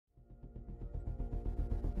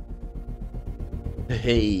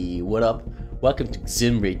Hey, what up? Welcome to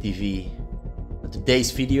xinRade TV. In today's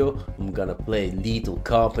video, I'm gonna play Lethal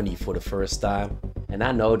Company for the first time. And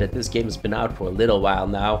I know that this game has been out for a little while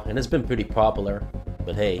now, and it's been pretty popular.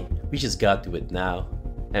 But hey, we just got to it now.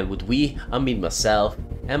 And with we, I mean myself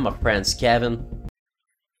and my friends Kevin.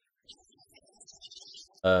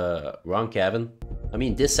 Wrong Kevin. I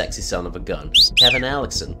mean this sexy son of a gun, Kevin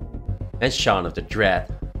Alexson. And Sean of the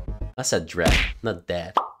Dread. I said Dread, not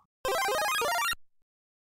Dad.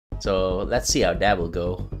 So let's see how that will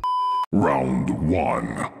go. Round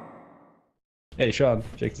 1. Hey Sean,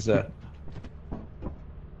 check this out.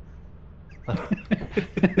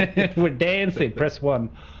 We're dancing, press 1.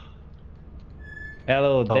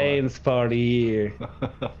 Hello, dance party here.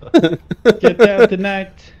 Get down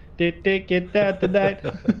tonight. Get down tonight.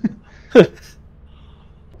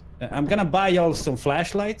 I'm gonna buy y'all some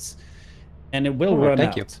flashlights and it will run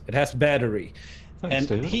out. It has battery.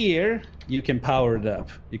 Thanks, and here you can power it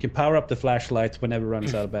up. You can power up the flashlights whenever it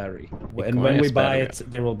runs out of battery. And when we buy it,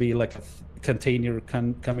 there will be like a container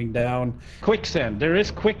coming down. Quicksand. There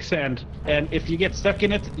is quicksand, and if you get stuck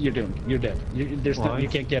in it, you're doomed. You're dead. You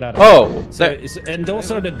can't get out of it. Oh, so and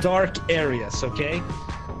those are the dark areas. Okay.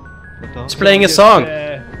 It's playing a song.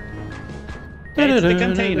 It's the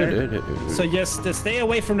container. So just stay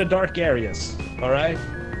away from the dark areas. All right.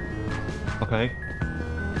 Okay.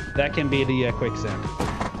 That can be the quicksand.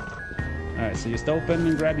 Alright, so just open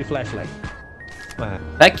and grab your flashlight.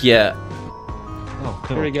 Heck yeah. Oh,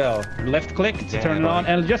 cool. Here we go. Left click to turn it on.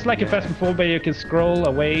 And just like in Phasmophobia, you can scroll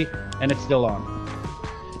away and it's still on.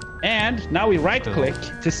 And now we right click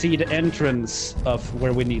to see the entrance of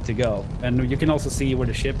where we need to go. And you can also see where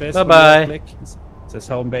the ship is. Bye-bye. It says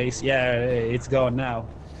home base. Yeah, it's gone now.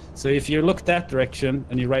 So if you look that direction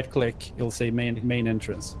and you right click, you'll say main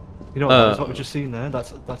entrance. You know that's what we've just seen there?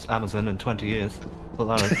 That's Amazon in 20 years.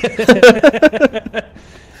 But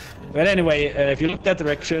anyway, if you look that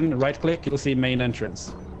direction, right click, you'll see main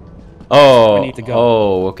entrance. Oh, we need to go.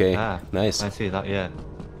 Oh, okay. Nice. I see that, yeah.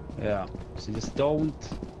 Yeah. So just don't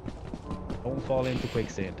fall into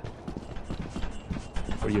quicksand.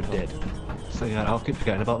 Or you're dead. So yeah, I'll keep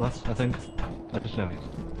forgetting about that, I think. I just know it.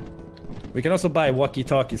 We can also buy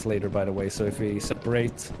walkie-talkies later, by the way, so if we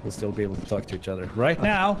separate, we'll still be able to talk to each other. Right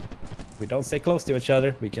now, if we don't stay close to each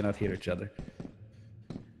other, we cannot hear each other.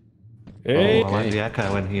 Hey. Oh, I like the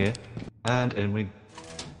echo in here. And in we...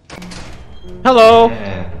 Hello!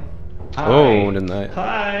 Yeah. Oh, the night.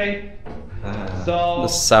 Hi! So, the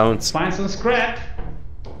sounds. find some scrap.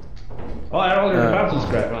 Oh, I already found some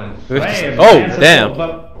scrap. Right. Oh, damn!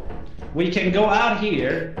 But we can go out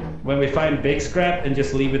here when we find big scrap and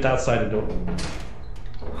just leave it outside the door.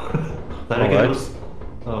 There it goes.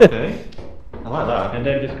 Okay. I like that. And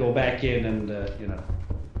then just go back in and, you know.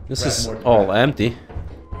 This is all empty.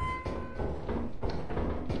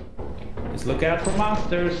 Just look out for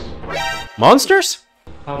monsters. Monsters?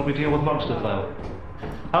 How do we deal with monsters though?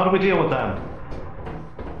 How do we deal with them?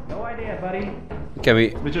 No idea, buddy. Can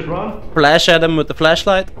we just run? flash at them with the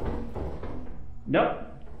flashlight? Nope.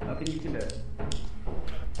 Nothing you can do.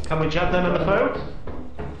 Can we jab them in the throat?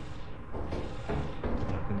 I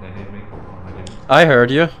don't think they hear me. Oh, I didn't. I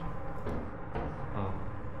heard you. Oh.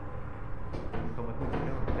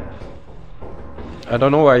 I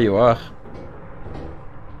don't know where you are.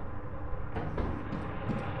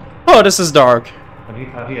 Oh, this is dark. I'm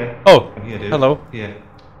here. Oh, I'm here, dude. hello. Here.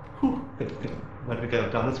 Where do we go?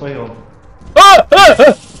 Down this way or? Ah! Ah!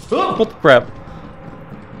 Ah! Oh, what the crap?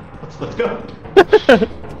 Let's go.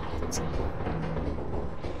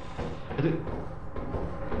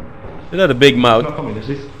 It had a big mouth. Not coming, is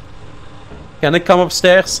it? Can it come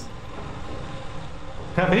upstairs?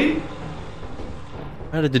 Can he?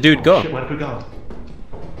 Where did the dude go? Shit, where did we go?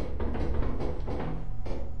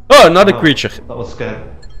 Oh, another creature. That was scary.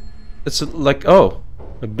 It's like, oh,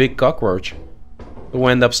 a big cockroach. It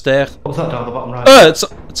went upstairs. What was that down the bottom right? Oh,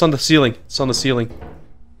 it's on the ceiling. It's on the ceiling.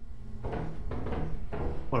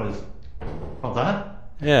 What is? Oh, that?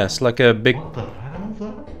 Yeah, it's like a big What the hell is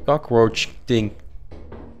that? cockroach thing.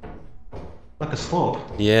 Like a slope?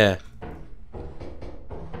 Yeah.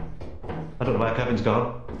 I don't know where Kevin's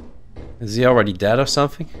gone. Is he already dead or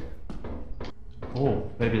something? Oh,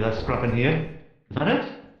 maybe there's scrap in here. Is that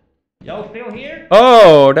it? Y'all still here?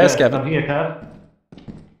 Oh, there's Yeah, Kevin. I'm here, Kev.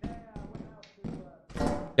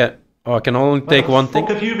 Yeah. Oh, I can only take one thing.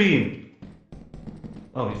 Where the fuck have you been?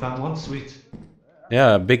 Oh, you found one? Sweet.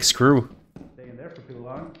 Yeah, a big screw. Staying there for too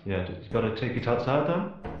long. Yeah, you gotta take it outside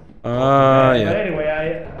then? Ah, But yeah. anyway,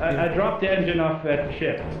 I dropped the engine off at the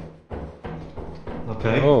ship.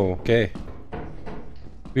 Okay. Oh, okay.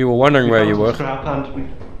 We were wondering where you were. Scrap and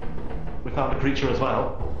we found a creature as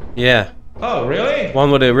well. Yeah. Oh, really?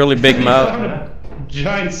 One with a really big mouth.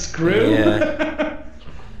 Giant screw? Yeah.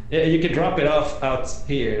 Yeah, you can drop it off out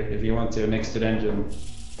here if you want to, next to the engine.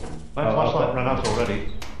 My flashlight ran out already.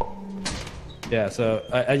 Yeah, so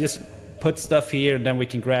I just put stuff here, then we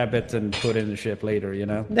can grab it and put it in the ship later, you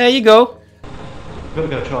know? There you go. I'm gonna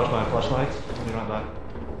go charge my flashlight. I'll be right back.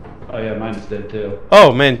 Oh yeah, mine is dead too.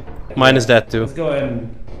 Oh man, mine is dead too. Let's go ahead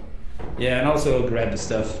and... Yeah, and also grab the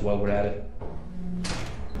stuff while we're at it.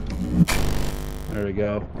 There we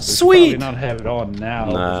go. Sweet! Probably not have it on now,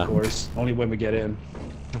 Nah. of course. Only when we get in.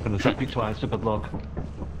 I'm gonna zap you twice to padlock.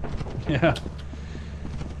 Yeah.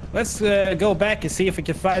 Let's go back and see if we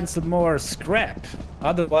can find some more scrap.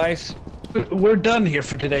 Otherwise, we're done here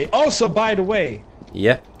for today. Also, by the way,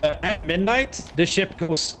 Yeah. at midnight, the ship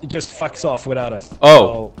just fucks off without us.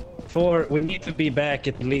 Oh. So we need to be back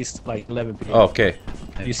at least like 11 p.m. Okay.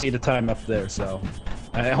 You see the time up there, so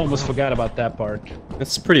I almost forgot about that part.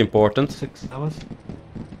 That's pretty important. 6 hours?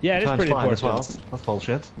 Yeah, it is Time's pretty flying important. as well. That's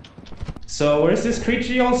bullshit. So where's this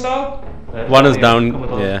creature you all saw? One is Come down.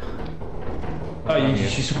 with us. Yeah. Oh, you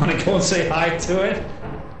just want to go and say hi to it?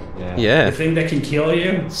 The Yeah. thing that can kill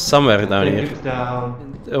you? Somewhere down Think here. it's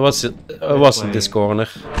down. It was in this corner.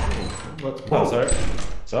 Oh, sorry.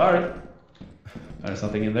 Sorry. There's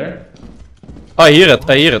nothing in there. Oh, I hear it.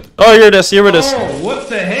 I hear it. Oh, here it is. Here it is. Oh, what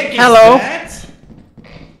the heck is Hello. that?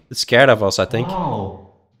 It's scared of us, I think. Oh.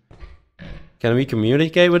 Can we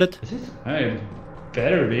communicate with it? Is it? I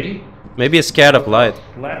better be. Maybe it's scared of light.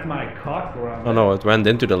 Slap my cock around. Oh no, it went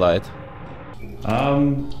into the light.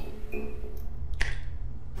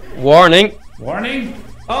 Warning! Warning?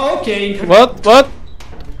 Oh, okay. What? What?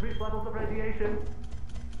 Increased levels of radiation.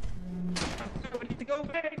 We need to go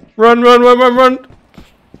back. Run, run, run, run, run!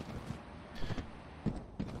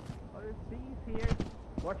 Oh, there's bees here.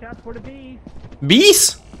 Watch out for the bees.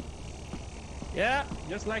 Bees? Yeah,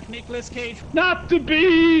 just like Nicolas Cage. Not the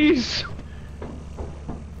bees!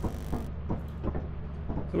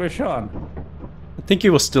 So where's Sean? I think he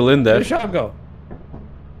was still in there. Where'd Sean go?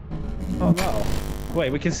 Oh no.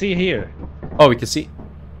 Wait, we can see here. Oh, we can see.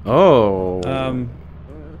 Oh.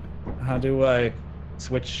 How do I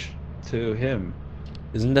switch to him?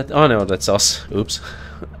 Isn't that? Oh no, that's us. Oops.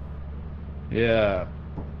 Yeah.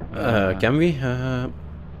 Can we?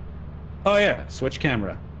 Oh yeah, switch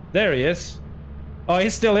camera. There he is. Oh,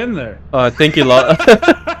 he's still in there. I think he lost.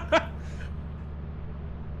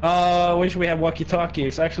 I wish we had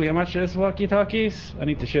walkie-talkies. Actually, how much is walkie-talkies? I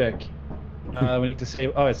need to check. We need to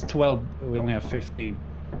save. Oh, it's 12. We only have 15.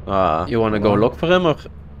 You wanna go look for him or?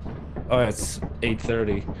 Oh, it's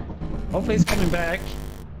 8:30. Hopefully he's coming back.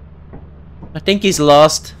 I think he's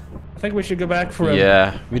lost. I think we should go back for him.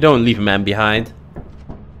 Yeah, we don't leave a man behind.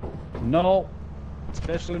 No,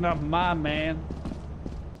 especially not my man.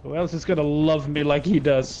 Who else is gonna love me like he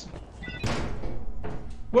does?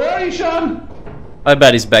 Where are you, Sean? I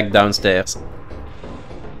bet he's back downstairs.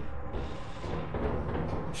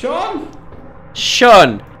 Sean?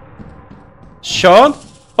 Sean! Sean?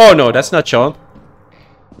 Oh no, that's not Sean.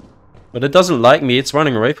 But it doesn't like me, it's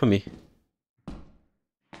running away from me.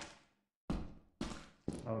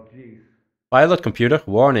 Oh, jeez. Pilot computer,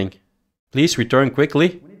 warning. Please return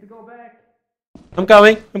quickly. We need to go back. I'm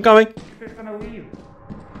coming, I'm coming. We're gonna leave.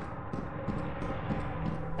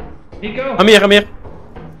 Nico? I'm here, I'm here.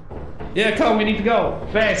 Yeah, come, we need to go.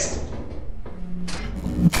 Fast.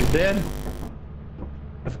 You dead?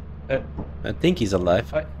 I think he's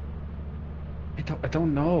alive. I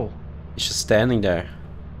don't know. He's just standing there.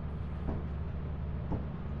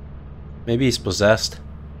 Maybe he's possessed.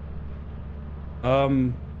 How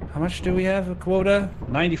much do we have a quota?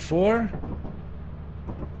 94?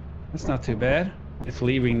 That's not too bad. It's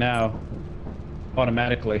leaving now.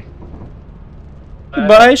 Automatically.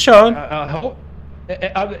 Goodbye, Sean. I hope...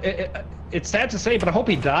 it's sad to say, but I hope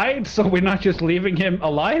he died, so we're not just leaving him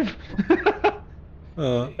alive.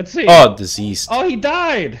 Let's see. Oh, deceased. Oh, he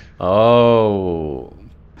died! Oh.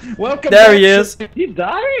 Welcome There back he is. Did he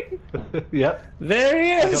die? Yep. There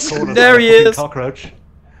he I got is! caught as There a he fucking is. Cockroach.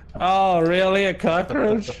 Oh, really? A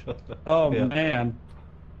cockroach? Oh, Yeah. man.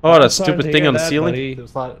 Oh, that I'm sorry stupid to thing hear on the that, ceiling. buddy. It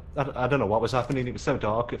was like, I don't know what was happening. It was so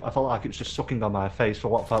dark. I felt like it was just sucking on my face for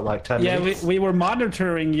what felt like 10 Yeah, minutes. we were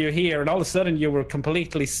monitoring you here, and all of a sudden you were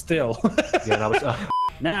completely still. Yeah, and I was...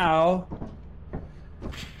 Now,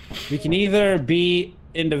 we can either be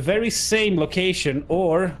in the very same location,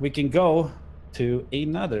 or we can go to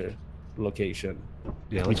another location.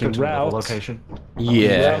 yeah, we let's can go to another route. location.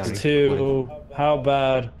 Yeah. Route to, how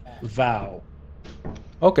about Vow?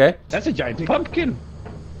 Okay. That's a giant pumpkin.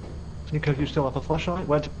 Nico, you still have a flashlight?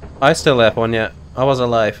 Where? I still have one, yeah. I was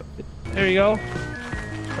alive. There you go.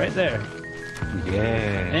 Right there.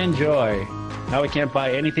 Yeah. Enjoy. Now we can't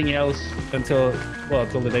buy anything else until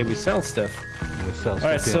the day we sell stuff. All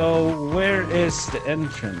right, so where is the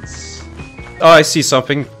entrance? Oh, I see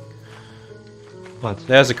something. What?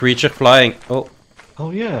 There's a creature flying. Oh.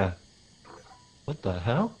 Oh yeah. What the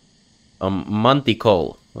hell?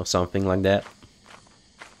 Manticore or something like that.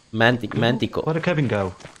 Manticore. Where did Kevin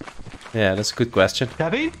go? Yeah, that's a good question.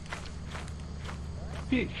 Kevin?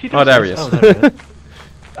 Oh, there he is. Oh, there he is.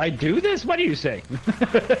 I do this? What do you say?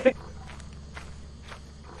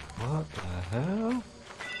 What the hell?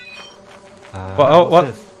 What?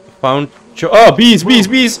 This? Found. Oh, bees!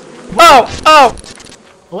 Ow! Ow!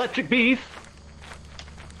 Electric bees!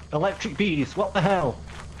 Electric bees, what the hell?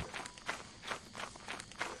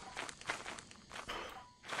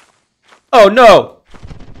 Oh no!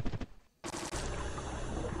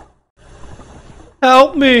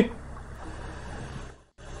 Help me!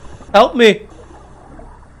 Help me!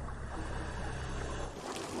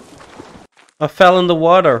 I fell in the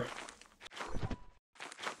water.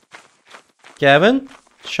 Gavin?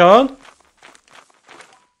 Sean?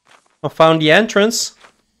 I found the entrance.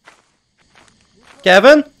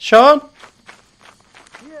 Gavin? Sean?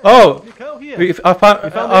 Oh!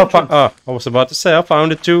 I was about to say I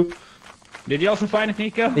found it too. Did you also find it,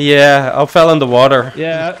 Nico? Yeah, I fell in the water.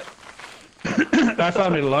 Yeah. I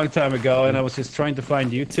found it a long time ago and I was just trying to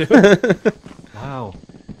find you too. Wow.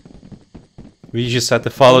 We just had to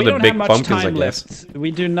follow the big pumpkins, I guess. We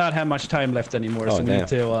do not have much time left anymore, so we need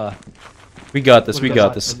to... We got this, we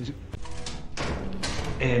got this.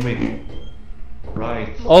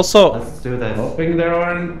 Right. Also, let's do this. Hoping there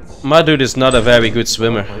aren't... my dude is not a very good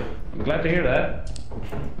swimmer. I'm glad to hear that.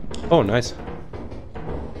 Oh, nice.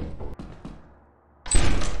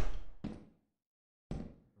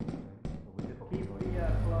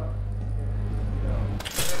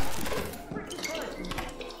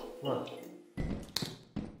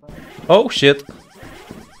 Oh shit.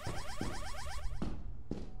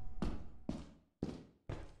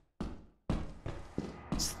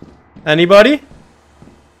 Anybody?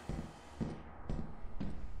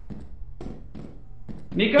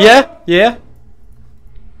 Nico? Yeah, yeah.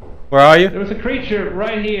 Where are you? There was a creature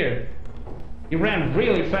right here. He ran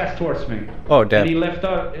really fast towards me. Oh, And damn. he left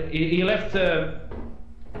out. He left.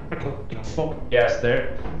 Yes,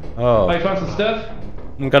 there. Oh, I found some stuff.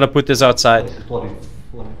 I'm gonna put this outside. This is bloody.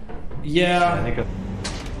 Yeah. Nico.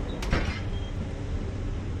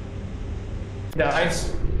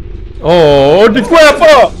 Nice. Oh, the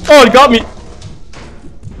grandpa! Oh, it got me.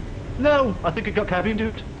 No! I think it got Kevin,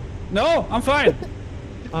 dude. No, I'm fine.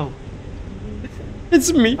 Oh.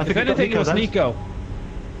 It's me. I If think it got anything, it was then. Nico.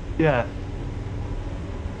 Yeah.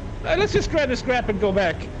 Let's just grab the scrap and go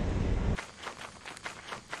back.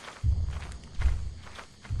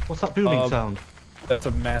 What's that booming sound? That's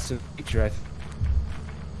a massive creature, I think.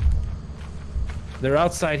 They're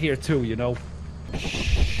outside here too, you know.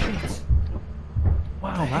 Shit.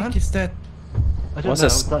 Wow, What the man. heck is that? I don't What's know.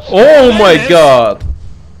 this? That's... Oh my Yes. god!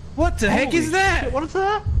 What the heck is Holy that? shit, what is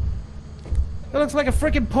that? That looks like a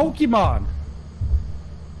freaking Pokemon.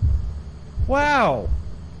 Wow.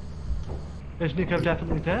 Is Nico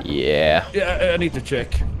definitely dead? Yeah, Yeah, I need to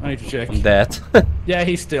check. I'm dead. Yeah,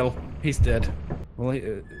 he's dead. Well,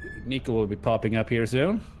 Nico will be popping up here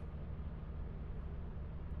soon.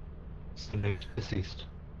 Deceased.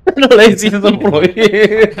 The laziest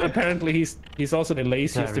employee. Apparently, he's also the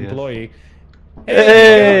laziest There he is. employee.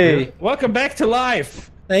 Hey! Welcome back to life.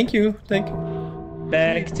 Thank you, thank you.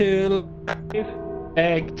 Back to life.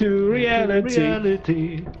 Back to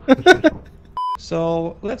reality.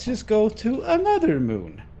 So let's just go to another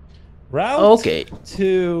moon. Route Okay.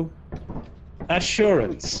 to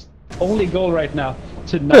Assurance. Only goal right now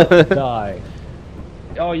to not die.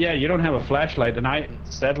 Oh yeah, you don't have a flashlight, and I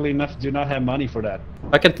sadly enough do not have money for that.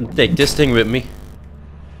 I can take this thing with me.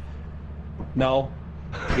 No,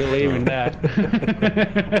 you're leaving that.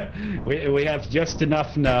 we have just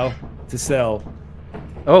enough now to sell.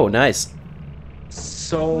 Oh, nice.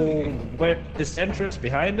 So, where is the entrance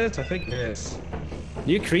behind us? I think it is.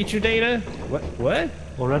 New creature data? What?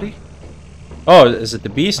 Already? Oh, is it the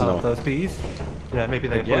beast? Oh, No. those bees? Yeah, maybe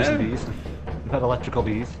they're Yeah. poison bees. We've had electrical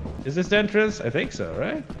bees. Is this the entrance? I think so,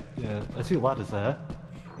 right? Yeah, I see ladders there.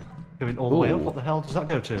 Going all the way up. Ooh. What the hell does that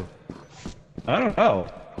go to? I don't know.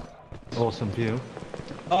 Awesome view.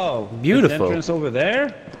 Oh, Beautiful. Is the entrance over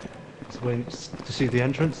there? Let's wait to see the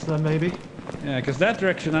entrance then, maybe? Yeah, because that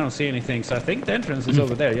direction I don't see anything, so I think the entrance is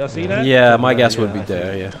over there. Y'all see that? Yeah, my guess Yeah, would be I see.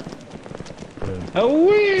 there, yeah. Oh,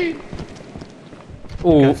 wee!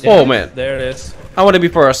 Oh, Yeah, oh man. There it is. I want to be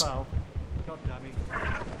first. Wow. God damn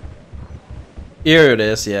it. Here it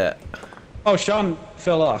is, yeah. Oh, Sean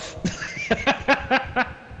fell off.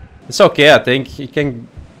 It's okay, I think. You can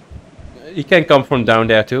come from down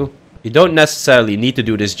there too. You don't necessarily need to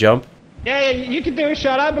do this jump. Yeah, you can do it,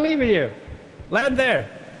 Sean. I believe in you. Land there.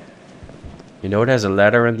 You know there's a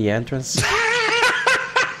ladder in the entrance?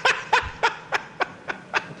 I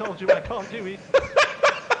told you I can't do it.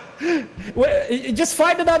 Well, just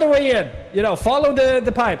find another way in. You know, follow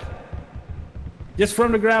the pipe. Just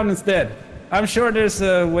from the ground instead. I'm sure there's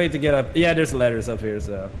a way to get up. Yeah, there's ladders up here,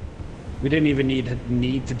 so we didn't even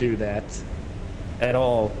need to do that at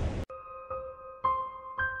all.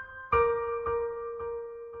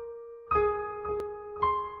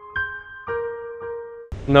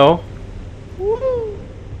 No.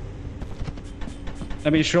 I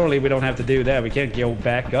mean, surely we don't have to do that. We can't go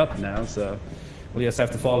back up now, so we'll just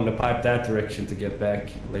have to follow the pipe that direction to get back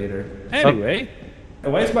later. Anyway,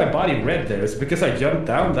 why is my body red there? Is it because I jumped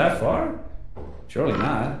down that far? Surely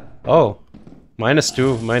not. Oh.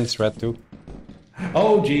 -2. Mine is red too.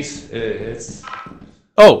 Oh, jeez. It's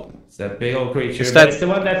Oh! that big old creature. Is But that- it's the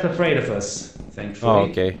one that's afraid of us, thankfully. Oh,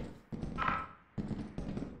 okay.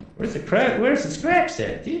 Where's the scraps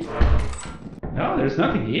at, dude? No, there's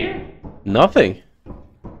nothing here. Nothing.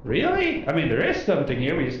 Really? I mean, there is something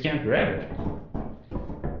here, we just can't grab it.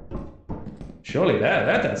 Surely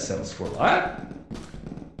that sells for a lot.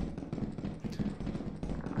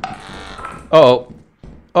 Uh-oh.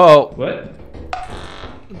 Uh-oh. What?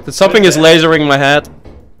 Something is lasering my head.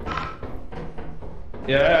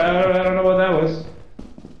 Yeah, I don't know what that was.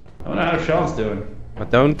 I don't know how Sean's doing. I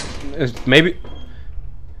don't... maybe...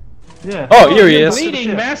 Yeah. Oh, here he You're is.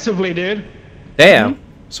 bleeding massively, dude. Damn.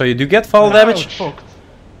 So you do get fall damage? Fucked.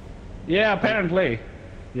 Yeah, apparently.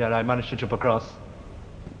 Yeah, I managed to jump across.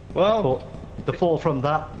 Well, But the fall from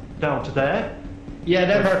that down to there. yeah,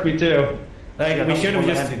 that hurt me too. Like, Yeah, we that should was have one I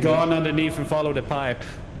just had to gone underneath and followed the pipe.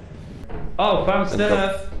 Oh, found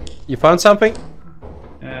stuff. You found something?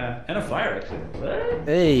 Yeah, and a fire exit. What?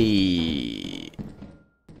 Hey.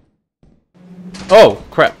 Oh,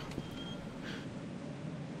 crap.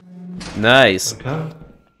 Nice. Okay.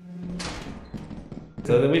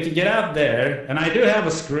 So that we can get out there, and I do have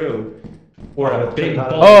a screw. Or a big bolt.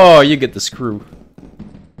 Oh, you get the screw.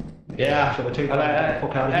 Yeah, Shall we take that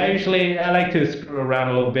fuck out of here? I like to screw around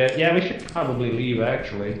a little bit. Yeah, we should probably leave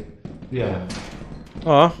actually. Yeah.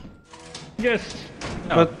 Oh. Just,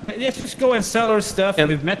 no, But- let's just go and sell our stuff. Can-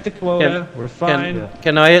 We've met the quota. We're fine.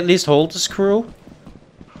 Can I at least hold the screw?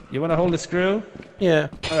 You want to hold the screw? Yeah.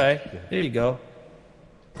 All right, there you go.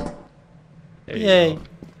 There you Yay. go.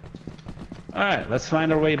 All right, let's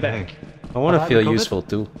find our way back. I want to Have I feel recovered? useful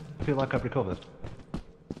too. I feel like I've recovered.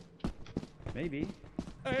 Maybe.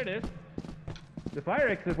 Oh, there it is. The fire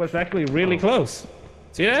exit was actually really close.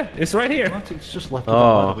 See that? It's right here. What? It's just left Oh. of the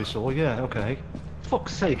line that we saw. Yeah, okay.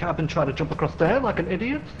 Fuck's sake, I've been trying to jump across there like an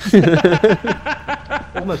idiot.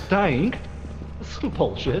 Almost dying. That's some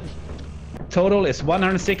bullshit. Total is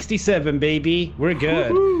 167, baby. We're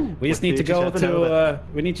good. Woohoo! We just need to You go just never know to.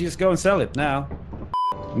 We need to just go and sell it now.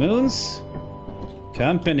 Moons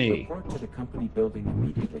Company. Report to the company building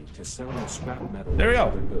immediately to sell our scrap metal There we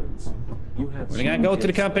and go. other goods. You have We're gonna go to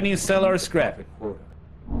the company and sell our scrap. quota.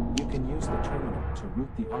 You can use the terminal to route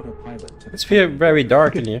the autopilot to the It's very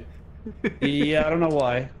dark in here. Yeah, I don't know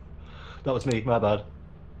why. That was me, my bad.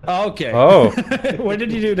 Oh, okay. Oh. Where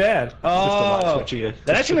did you do that? Just a light Oh, switch here.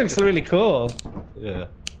 that actually looks really cool. Yeah.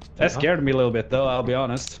 That scared me a little bit, though. I'll be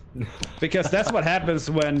honest, because that's what happens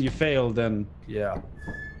when you fail. Then, yeah.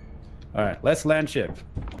 All right, let's land ship.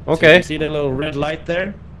 Okay. See the little red light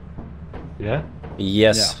there? Yeah?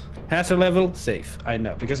 Yes. Hazard level safe. I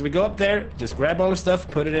know, because we go up there, just grab all the stuff,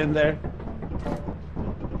 put it in there,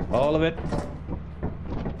 all of it.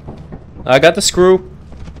 I got the screw.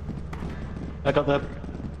 I got the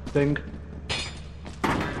thing.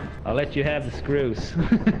 I'll let you have the screws.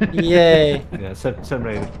 Yay. Yeah,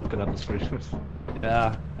 xinRade can have the screws.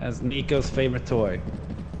 Yeah, that's Nico's favorite toy.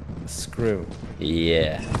 A screw.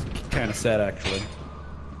 Yeah. Kind of sad, actually.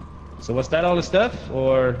 So was that all the stuff,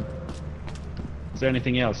 or is there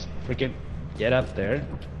anything else? Freaking get up there.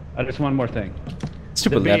 Oh, there's one more thing.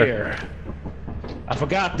 Stupid The ladder. beer. I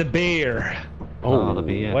forgot the beer. Oh, the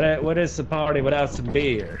beer. What is the party without some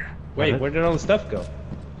beer? Wait, where did all the stuff go?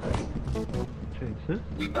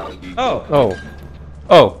 Oh, Oh.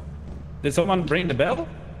 Oh. did someone ring the bell?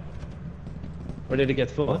 Or did it get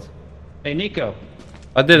full? What? Hey, Nico.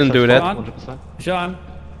 I didn't do that. Sean? 100%. Sean,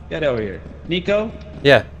 get over here. Nico,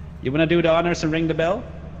 Yeah. you wanna do the honors and ring the bell?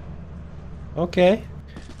 Okay.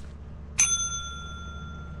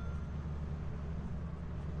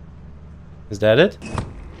 Is that it?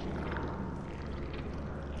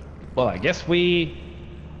 Well, I guess we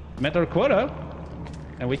met our quota,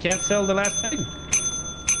 and we can't sell the last thing.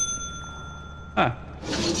 Huh.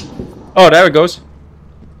 Oh, there it goes.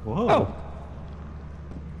 Whoa. Oh.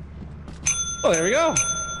 Oh, there we go.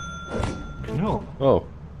 No. Oh.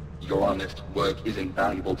 Your honest work is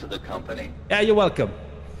invaluable to the company. Yeah, you're welcome.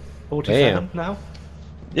 47 now?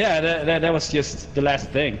 Yeah, that was just the last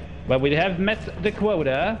thing. But we have met the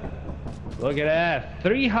quota. Look at that.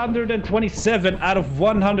 327 out of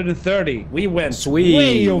 130. We went Sweet.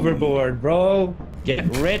 way overboard, bro. Get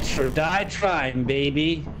rich or die trying,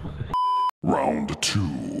 baby. Round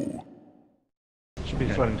 2. Should be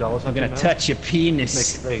 $20. I'm gonna touch your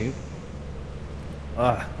penis. Make it rain.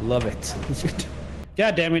 Ah, love it.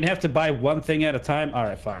 God damn, we'd have to buy one thing at a time.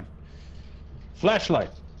 Alright, fine. Flashlight.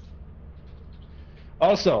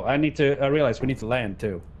 Also, I realize we need to land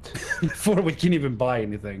too. Before we can even buy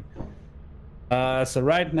anything. So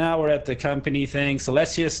right now we're at the company thing, so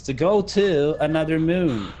let's just go to another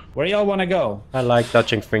moon. Where y'all want to go? I like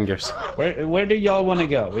touching fingers. Where do y'all want to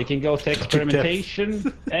go? We can go to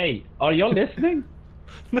experimentation. Hey, are y'all listening?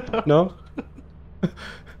 No?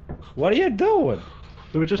 What are you doing?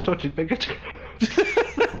 We were just touching fingers.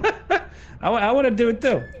 I want to do it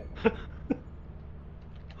too.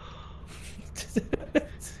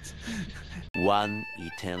 One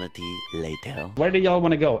eternity later. Where do y'all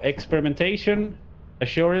want to go? Experimentation,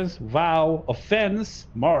 assurance, vow, offense,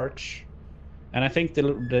 march, and I think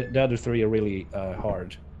the other three are really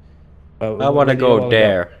hard. I want to go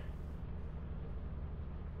there.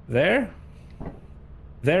 There?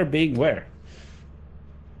 There being where?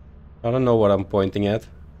 I don't know what I'm pointing at.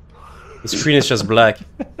 The screen is just black.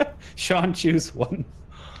 Sean, choose one.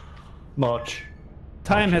 March.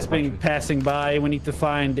 Time has been passing by. We need to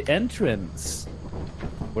find the entrance.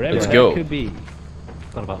 Wherever Let's that go. could be.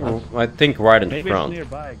 What about that? I think right in Maybe front. it's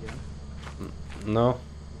nearby again. No.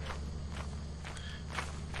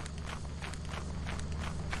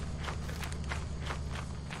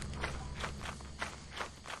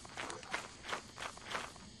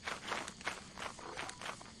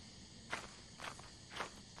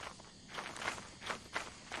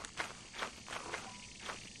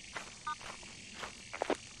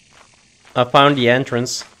 I found the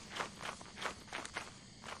entrance.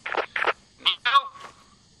 Nico,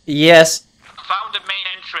 Yes, found the main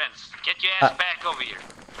entrance. Get your ass back over here.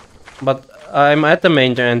 but I'm at the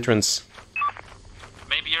main entrance.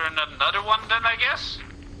 Maybe you're in another one then, I guess?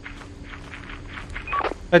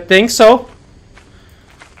 I think so.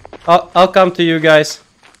 I'll come to you guys.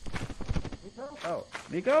 Oh,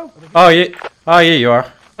 Nico? Oh yeah, you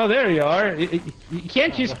are. Oh, there you are. You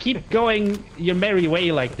can't just keep going your merry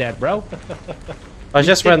way like that, bro. I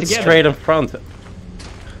just stick went together. straight in front.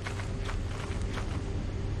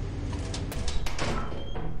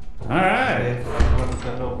 Alright.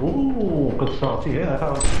 Ooh, good start here. I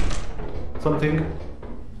found something.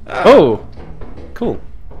 Oh, cool.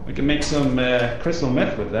 We can make some crystal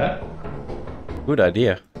meth with that. Good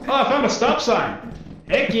idea. Oh, I found a stop sign.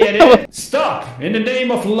 Heck yeah, dude. Stop! In the name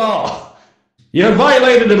of law. You have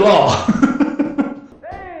violated the law.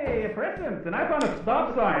 Hey, a present, and I found a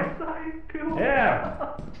stop sign.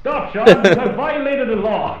 Yeah. Stop, Sean. You have violated the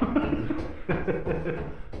law.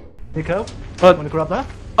 Nico, What? want to grab that?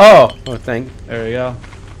 Oh, thank. There we go.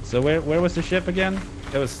 So where was the ship again?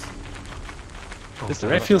 It was this I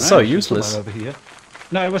direction. feel so right? useless. Somewhere over here.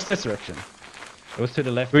 No, it was this direction. It was to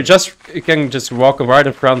the left. You can just walk right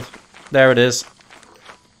in front. There it is.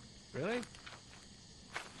 Really?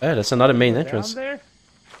 Yeah, that's another main Down entrance. there?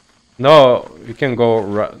 No, you can go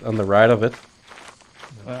on the right of it.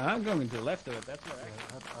 I'm going to the left of it. That's where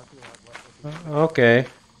I... Okay,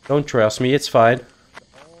 don't trust me. It's fine.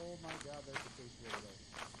 Oh my god, there's a case over there.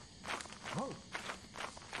 Oh.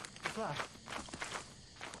 What's that?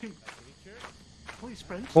 Fucking Please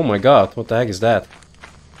sprint. Oh my god, what the heck is that?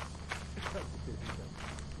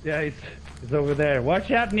 Yeah, he's over there. Watch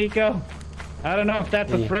out, Nico. I don't know if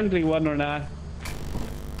that's a friendly one or not.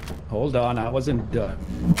 Hold on, I wasn't done.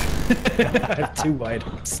 I have 2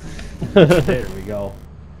 items. There we go.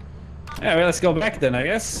 Yeah, well, let's go back then, I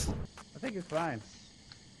guess. I think it's fine.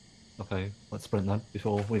 Okay, let's sprint then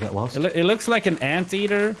before we get lost. It looks like an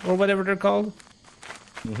anteater or whatever they're called.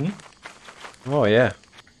 Oh yeah.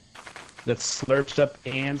 That slurps up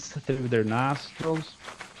ants through their nostrils.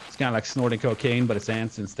 It's kind of like snorting cocaine, but it's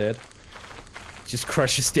ants instead. Just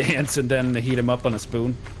crushes the ants and then heat them up on a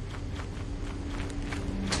spoon.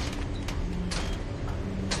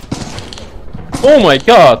 Oh my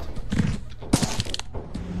god!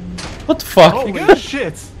 What the fuck? Holy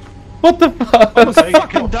shit! What the fuck? Almost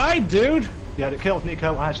fucking died, dude! Yeah, it killed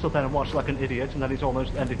Nico. I stood there and watched like an idiot, and then it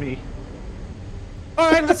almost ended me.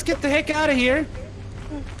 Alright, let's get the heck out of here.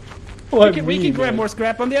 We can grab more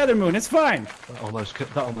scrap on the other moon. It's fine. That almost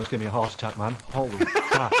gave me a heart attack, man. Holy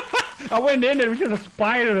crap. I went in there, there's a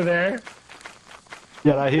spider there.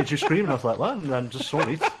 Yeah, I heard you screaming. I was like, what? And then just saw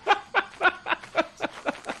it.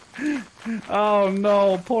 Oh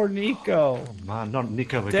no, poor Nico. Oh man, not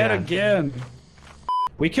Nico again. Dead again.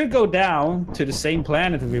 We could go down to the same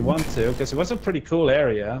planet if we want to, because it was a pretty cool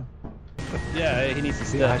area. But yeah, he needs to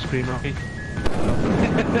see The that. ice cream rocket.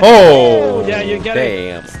 Oh! Yeah, you gotta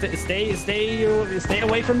damn. stay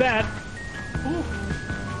away from that. Ooh.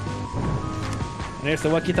 There's the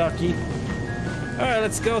walkie-talkie. All right,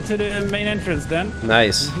 let's go to the main entrance then.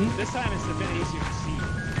 Nice. This time it's a bit easier to see.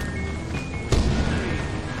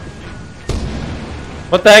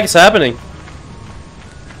 What the heck is happening?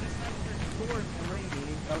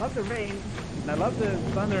 I love the rain, and I love the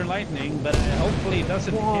thunder and lightning, but hopefully it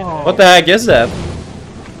doesn't hit. What the heck is that?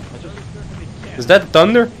 Is that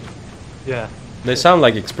thunder? Yeah. They sound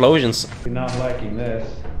like explosions. You're not liking this.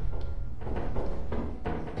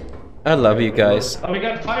 I love you guys. Oh, we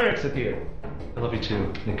got fire exit here. I love you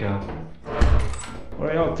too, Nico. What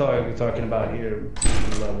are y'all talking about here?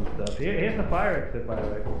 Love and stuff. Here's the fire exit, by the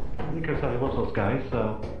way. Nico said he loves those guys,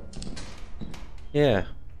 so... Yeah.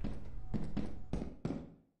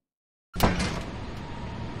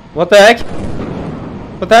 What the heck?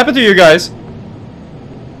 What happened to you guys?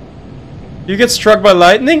 You get struck by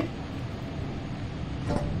lightning?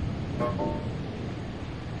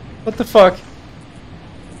 What the fuck?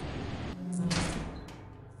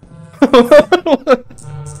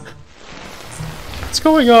 What's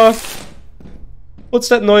going on? What's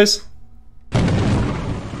that noise?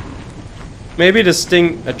 Maybe the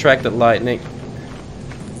sting attracted lightning.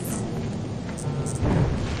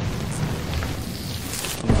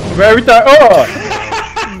 Very tired.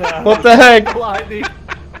 Oh! No. What the heck? Lightning!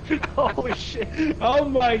 Holy shit! Oh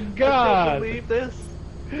my god! I can't believe this!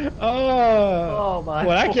 Oh my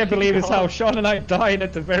What I can't believe is how God. Sean and I died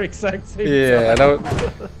at the very exact same Yeah, I time.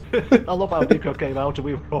 know. I love how Nico came out and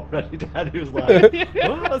we were already dead. He was like,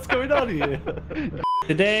 what's going on here?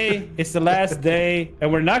 Today is the last day,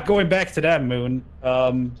 and we're not going back to that moon.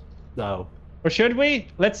 No. Or should we?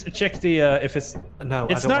 Let's check the if it's. No,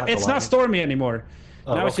 It's I don't not. like the It's not lightning. stormy anymore.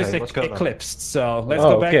 Oh, now it's okay, just let's go then. eclipsed. So let's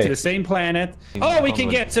Oh, go back okay. to the same planet. Oh, we can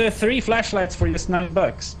get 3 flashlights for just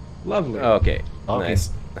 $9. Lovely. Okay, Okay. nice.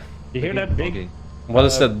 You hear that big? Okay. What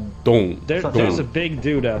is that dong? There's a big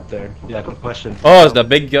dude out there. Yeah, good question. Oh, it's the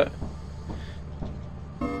big guy.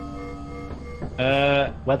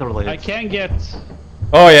 Weather related. I can get.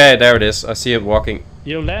 Oh yeah, there it is. I see it walking.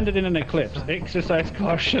 You landed in an eclipse. Exercise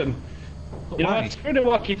caution. You know Why? what? Screw the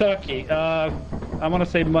walkie-talkie. I want to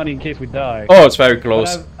save money in case we die. Oh, it's very But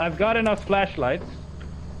close. I've got enough flashlights.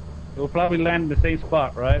 We'll probably land in the same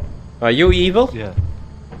spot, right? Are you evil? Yeah.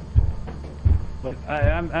 But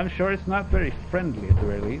I'm sure it's not very friendly at the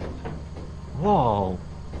very least. Whoa.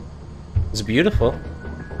 It's beautiful.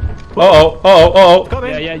 Uh oh. Come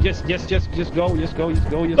in. Yeah, just go. Shit, go.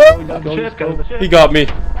 He got me.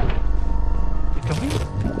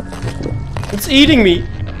 It's eating me.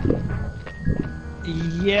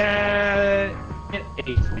 Yeah, it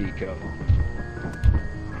ate Nico.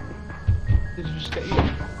 Did you just get you?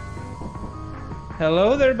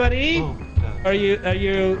 Hello there, buddy. Oh, God.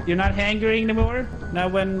 You're not hangry anymore? Now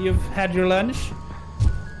when you've had your lunch?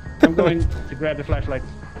 I'm going to grab the flashlight.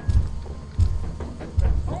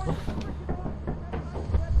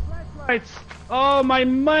 Flashlights! Oh, my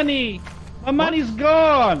money! My money's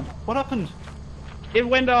gone! What happened? It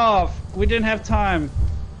went off. We didn't have time.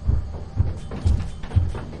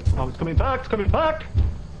 Oh, it's coming back, it's coming back!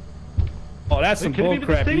 Oh, that's some Can it be with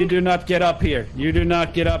the bullcrap. You sting? do not get up here. You do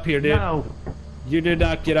not get up here, dude. No. You do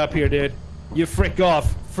not get up here, dude. You frick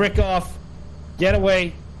off. Frick off. Get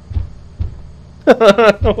away. What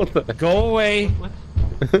the- Go away.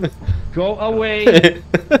 Go away.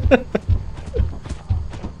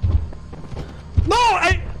 No,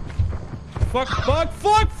 I... Fuck. No.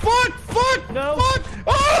 Fuck.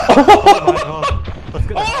 Oh Oh! my God. Let's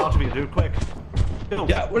get that out of here, dude, quick. Go.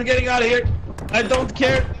 Yeah, we're getting out of here. I don't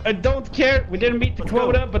care. We didn't meet the Let's go.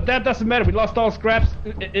 quota, but that doesn't matter. We lost all scraps.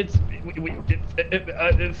 What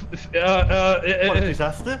a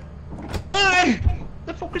disaster.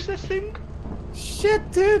 The fuck is this thing?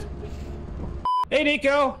 Shit, dude. Hey,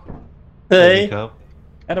 Nico. Hey, Nico.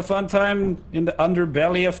 Had a fun time in the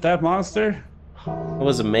underbelly of that monster. that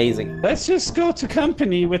was amazing. Let's just go to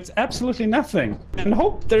company with absolutely nothing and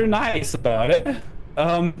hope they're nice about it.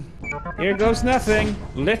 Here goes nothing,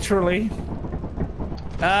 literally.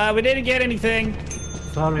 We didn't get anything.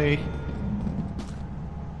 Sorry.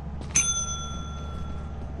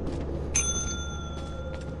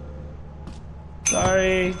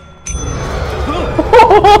 Sorry.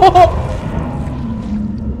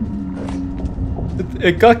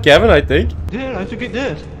 It got Kevin, I think. Yeah, I think it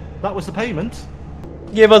did. That was the payment.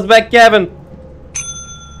 Give us back Kevin!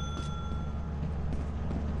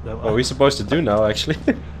 No, What are we supposed to do now, actually?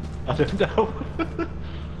 I don't know.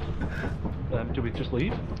 Do we just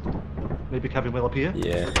leave? Maybe Kevin will appear?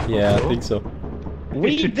 Yeah, I think so.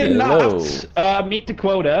 We did not meet the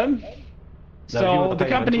quota. So the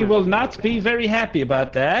company will not be very happy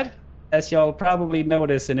about that. As y'all probably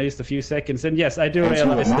noticed in just a few seconds. And yes, I do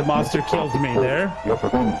realize the monster killed me there. Your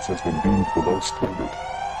performance has been deemed below standard.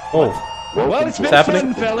 Oh. Well, it's been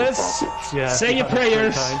fun, fellas. Yeah, say your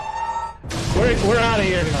prayers. We're out of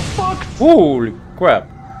here. Fuck. Holy crap.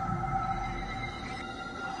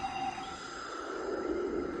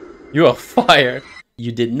 You are fired.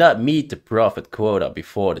 You did not meet the profit quota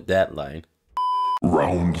before the deadline.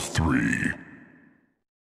 Round 3.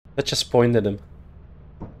 Let's just point at him.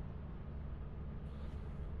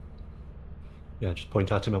 Yeah, just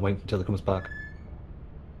point at him and wait until he comes back.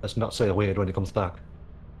 Let's not say a word when he comes back.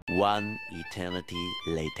 One eternity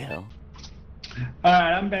later.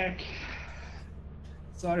 Alright, I'm back.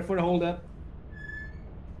 Sorry for the hold up.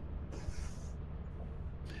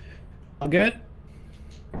 All good?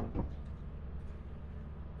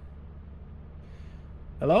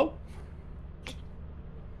 Hello?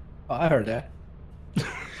 Oh, I heard that.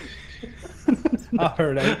 I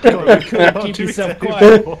heard that. You couldn't keep yourself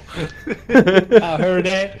quiet. I heard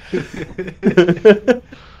that.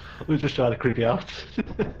 We were just trying to creep you out.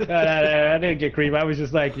 No, I didn't get creepy. I was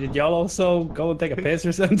just like, did y'all also go and take a piss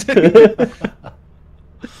or something?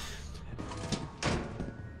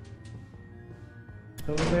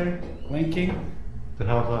 Over there, blinking. Then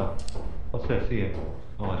how's that? What's this here?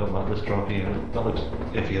 Oh, I don't like this drop here. That looks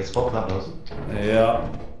iffy as fuck, that does. Yeah,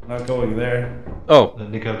 not going there. Oh.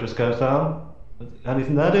 Then Nico just goes down.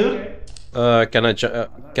 Anything there, dude? Can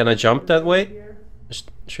I jump that way?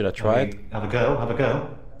 Should I try it? Have a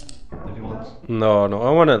go. If you want. No,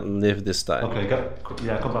 I want to live this time. Okay,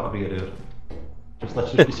 yeah, come back with me, dude. Let's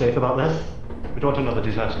just be safe about this. We don't want another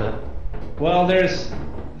disaster. Well, there's...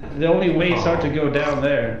 The only ways are to go down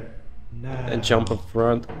there. No. And jump up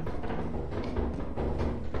front.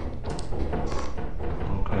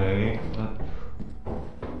 Okay.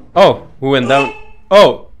 Oh, who went down?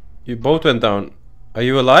 Oh, you both went down. Are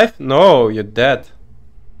you alive? No, you're dead.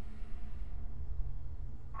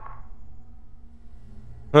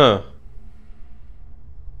 Huh.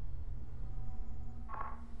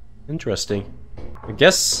 Interesting. I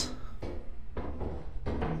guess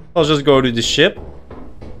I'll just go to the ship.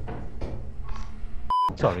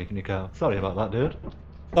 Sorry, Nico. Sorry about that, dude.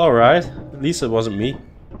 Alright, at least it wasn't me.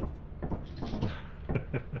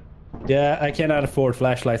 Yeah, I cannot afford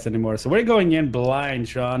flashlights anymore, so we're going in blind,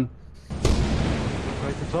 Sean.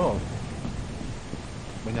 Right at all.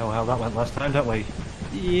 We know how that went last time, don't we?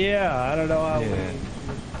 Yeah, I don't know how Yeah.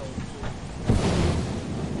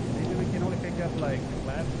 Maybe we can only pick up like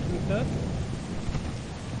plastics and stuff.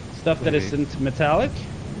 Stuff that isn't metallic.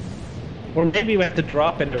 Or maybe we have to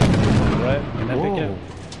drop it or something, right? And then pick it up.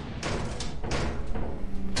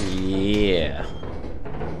 Yeah.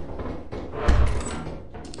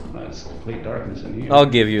 Nice, complete darkness in here. I'll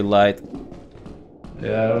give you light.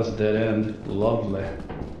 Yeah, that was a dead end. Lovely.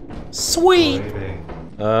 Sweet! Maybe.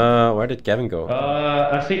 Where did Kevin go?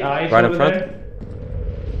 I see eyes Right in over front? there.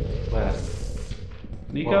 Where?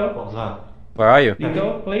 Nico? What was that? Where are you?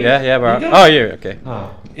 Nico, please? Yeah, where Nico? Oh, you, okay.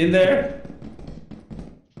 Oh, In there.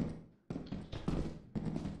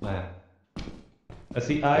 where? I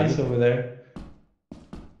see eyes over there.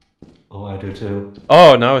 Oh, I do too.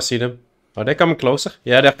 Oh, now I see them. Are they coming closer?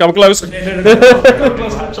 Yeah, they're coming closer. What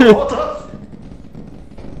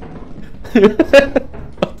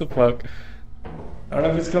the fuck? I don't know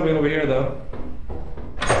if it's coming over here though.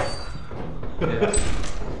 Yeah.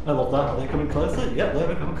 I love that. Are they coming closer? Yep,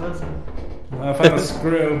 they're coming closer. I found a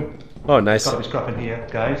screw. Oh, nice. Got to be scrap in here,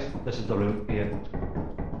 guys. This is the room here.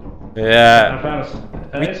 Yeah. I found a,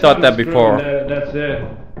 We I just thought found that a screw before. and that's it.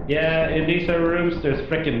 Yeah, in these are rooms, there's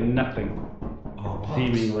freaking nothing. Oh, what?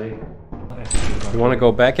 Seemingly. You want to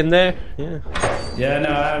go back in there? Yeah. Yeah, no,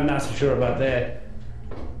 I'm not so sure about that.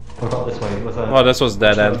 What about this way? Was Oh, this was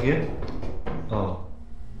dead end. Here? Oh.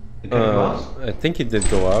 Did it go out? I think he did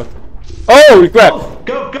go out. Oh, crap! Oh,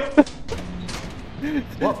 go!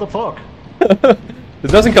 What the fuck? It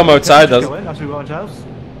doesn't come outside, does Go it? in after we went out.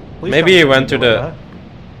 Please Maybe tell he me went to go in the... there.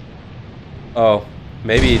 Oh,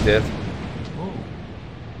 maybe he did. Oh,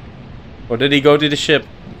 Or did he go to the ship?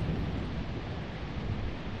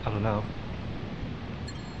 I don't know.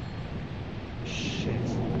 Shit.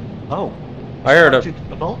 Oh. I heard Started him.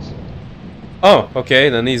 the bolt? Oh, okay,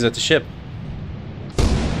 then he's at the ship.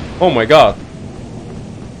 Oh my god.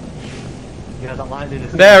 Yeah, that lightning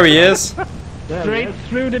is... There he is. There he Straight is.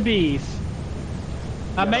 through the bees.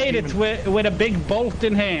 I made it with a big bolt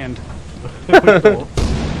in hand.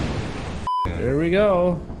 There we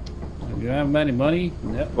go. Do you have any money?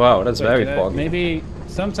 No. Wow, that's Wait, very can I- foggy. Maybe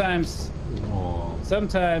sometimes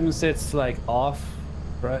it's like off,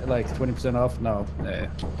 right? Like 20% off. No,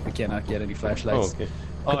 we cannot get any Oh, flashlights. okay.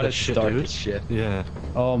 Oh, that's shit, dark dude. as shit. Yeah.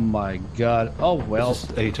 Oh my god. Oh well. This is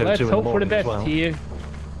 8:02 in Let's the hope for the morning as best well. here.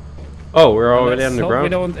 Oh, we're already Let's on the hope we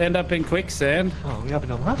ground. don't end up in quicksand. Oh, we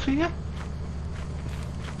having a laugh here?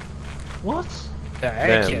 What? I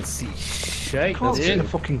Damn. can't see shit. Can't see the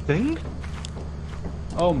fucking thing.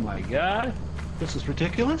 Oh my god. This is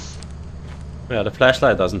ridiculous. Yeah, the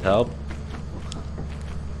flashlight doesn't help.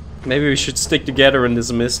 Maybe we should stick together in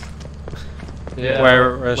this mist. Yeah.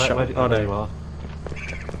 Where Oh, there you are.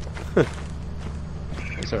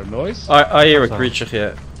 Is there a noise? I hear a Sorry. creature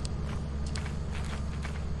here.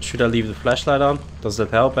 Should I leave the flashlight on? Does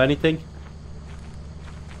that help anything?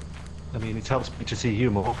 I mean, it helps me to see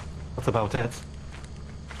you more. That's about it.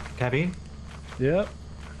 Kevin, Yep.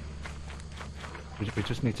 we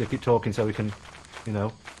just need to keep talking so we can, you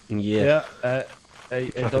know. Yeah. Yeah. I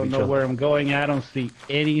Track of don't each know other. where I'm going. I don't see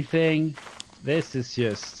anything. This is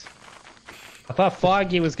just. I thought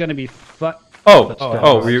Foggy was gonna be Oh, Oh,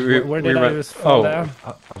 oh, we where did I ran- just fall oh, down?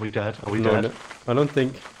 Are we dead? Are we no, dead? no, I don't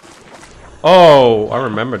think. Oh, I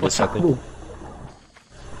remember this. I think.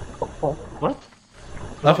 What?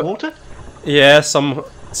 Lava- That water? Yeah,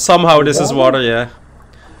 somehow this is water. Yeah.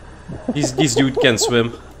 These dude can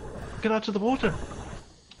swim. Get out of the water.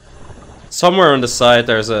 Somewhere on the side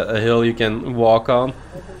there's a hill you can walk on.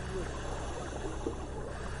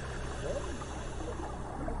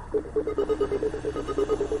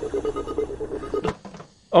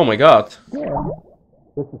 Oh my god.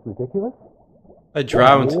 This is ridiculous. I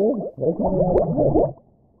drowned.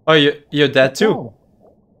 Oh, you're dead too.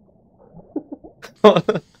 Oh,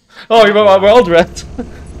 we're all dead.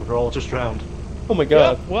 We're all just drowned. Oh my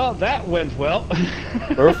god. Yep, well, that went well.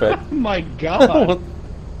 Perfect. Oh my god.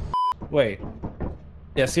 Wait.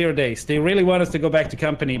 Yeah, xinRade. They really want us to go back to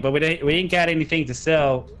company, but we ain't got anything to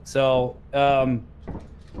sell. So,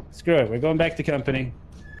 screw it. We're going back to company.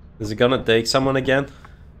 Is it gonna take someone again?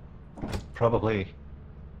 Probably.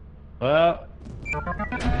 Well,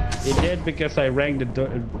 it did because I rang the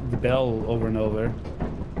bell over and over.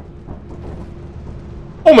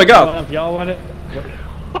 Oh my god! If y'all want it,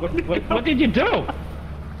 what did you do?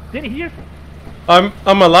 Did he hear? I'm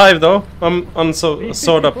alive though. I'm on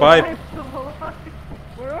sort of pipe.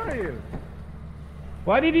 Where are you?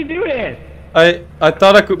 Why did he do that? I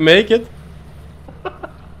thought I could make it.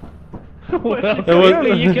 Well,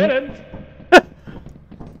 clearly you couldn't.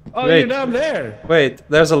 Oh, Wait. you're down there. Wait,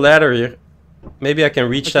 there's a ladder here. Maybe I can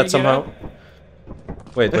reach Okay, that get somehow.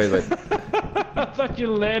 up. Wait. I thought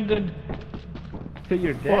you landed to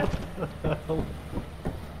your death.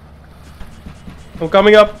 I'm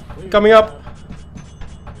coming up. Coming up.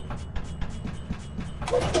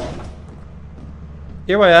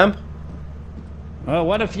 Here I am. Well,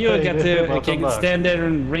 what if you Hey, get to welcome can back. stand there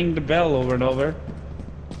and ring the bell over and over?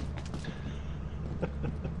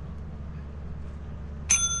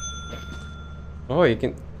 Oh, you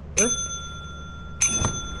can.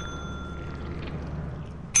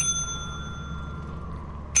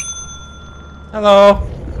 Hello.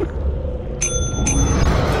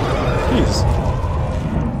 Jeez.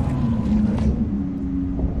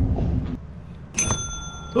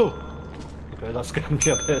 Oh! Okay, that scared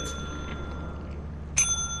me a bit.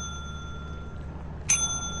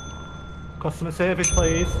 Customer service,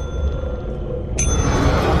 please.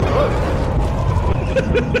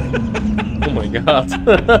 Oh my god.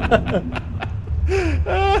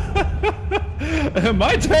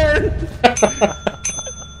 My turn.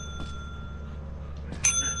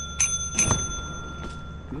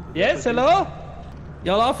 Yes, hello?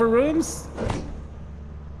 Y'all offer rooms?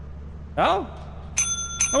 Oh?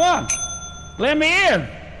 Come on. Let me in.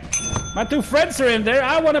 My two friends are in there.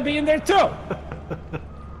 I want to be in there too.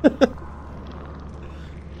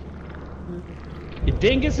 You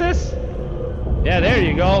dinguses? Yeah, there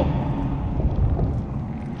you go.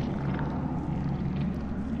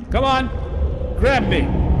 Come on. Grab me.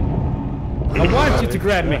 I want you to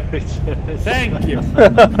grab me. Thank you.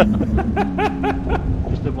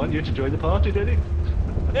 Just didn't want you to join the party, did he?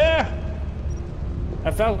 Yeah.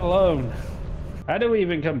 I felt alone. How do we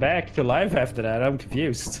even come back to life after that? I'm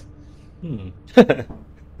confused. Maybe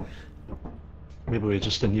we're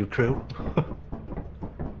just a new crew.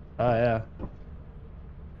 Oh, yeah.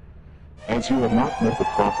 As you have not met the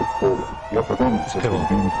profit quota, your performance has been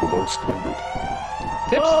deemed below standard.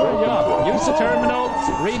 Tips for a job. Use the terminal,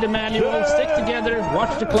 read the manual, stick together,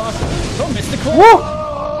 watch the clock. Don't miss the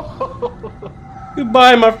call.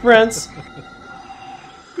 Goodbye, my friends.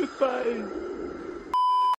 Goodbye.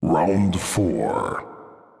 Round 4.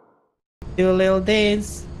 Do a little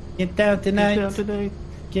dance. Get down tonight. Down tonight.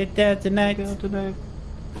 Get down tonight. Down tonight.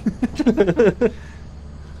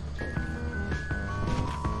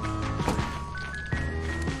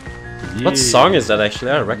 What song is that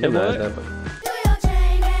actually? I don't recognize that. But...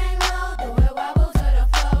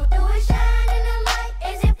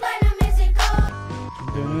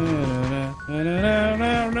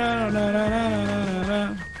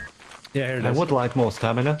 There it I is. would like more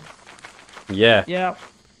stamina. Yeah. Yeah.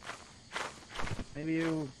 Maybe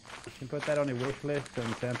you can put that on your wish list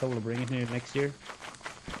and Santa will bring it here next year.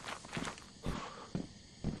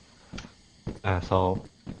 Asshole.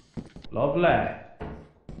 Lovely.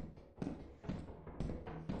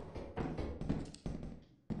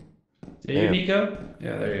 See you, Yeah. Nico?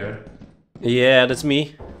 Yeah, there you are. Yeah, that's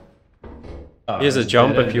me. Oh, Here's a that's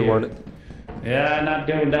jump better if you here. want it. Yeah, not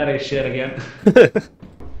doing that shit again.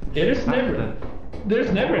 Yeah, there's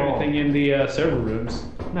never anything in the server rooms.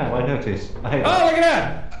 No, I noticed. I hate Oh, look at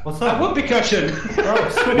that! What's A that? whoopee cushion!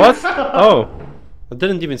 What? Oh, I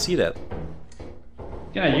didn't even see that.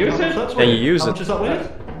 Can I use it? Can you use How it? much is that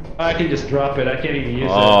worth? I can just drop it. I can't even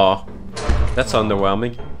use Oh, that's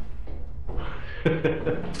underwhelming. it.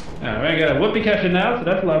 Alright, I got a whoopee cushion now, so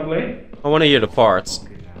that's lovely. I want to hear the parts.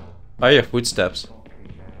 I hear footsteps.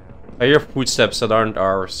 I hear footsteps that aren't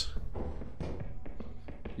ours.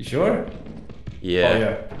 You sure? Yeah. Oh,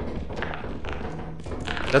 yeah.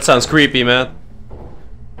 That sounds creepy, man.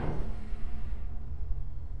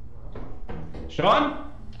 Sean?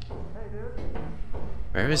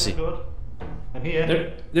 Where is he? Good. I'm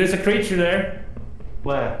here. There's a creature there.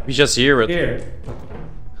 Where? We just hear it. Here.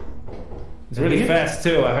 It's really fast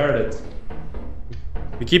too, I heard it.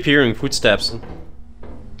 We keep hearing footsteps.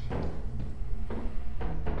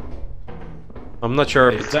 I'm not sure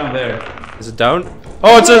if It's it's... down there. Is it down?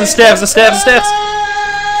 Oh, it's on the stairs, the stairs, the stairs!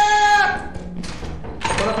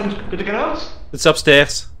 What happened? Did it get out? It's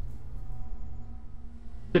upstairs.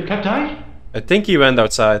 Did Cat die? I think he went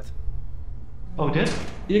outside. Oh, it did?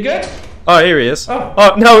 You good? Oh, here he is. Oh.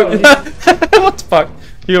 Oh, no! What the fuck?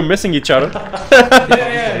 You're missing each other.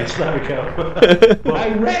 Yeah, There we go. yeah. I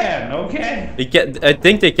ran, okay? I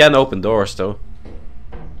think they can open doors, though.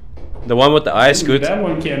 The one with the eyes good. That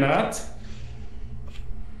one cannot.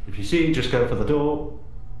 If you see, just go for the door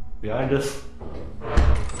behind us.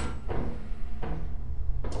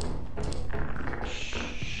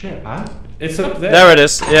 Shit, man. It's up there. There it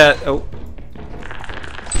is. Yeah. Oh.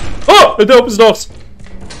 Oh! It opens doors.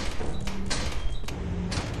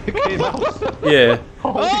 It came out. Yeah.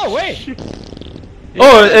 Oh, wait!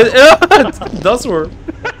 Oh, it does work.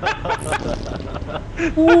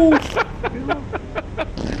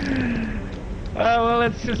 Well,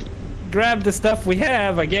 let's just grab the stuff we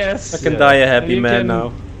have, I guess. I can die a happy You man can-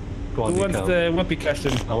 now. Go on, Who wants Nico. the whoopee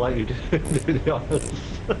cushion? I'll let you do the honors.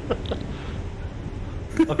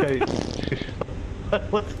 Okay.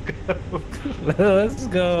 Let's go. Let's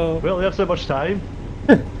go. We only have so much time.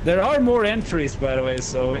 There are more entries, by the way,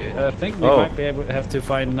 so I think we Oh. might be able to have to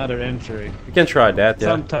find another entry. We can try that, yeah.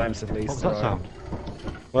 Sometimes, at least. What was that there are. sound?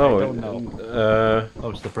 Well, I don't know. Oh,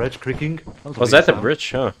 it's the bridge creaking. Was that the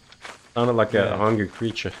bridge? Huh. Sounded like a hungry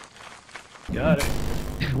creature. Got it.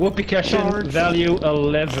 Whoopee cushion value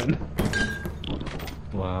 11.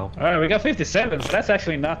 Wow. Alright, we got 57, so that's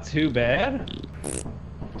actually not too bad.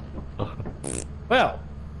 Well.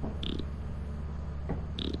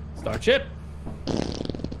 Start ship.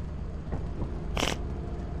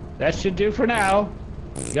 That should do for now.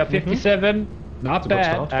 We got 57. Not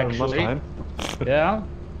bad, actually. Yeah.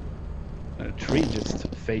 A tree just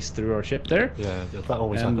faced through our ship there. Yeah, that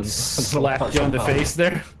always And happens. slapped you on the face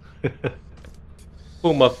there.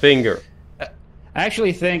 Pull my finger. I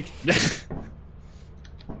actually think...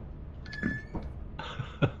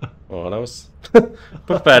 Oh, that was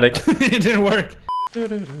pathetic. it didn't work.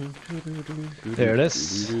 There it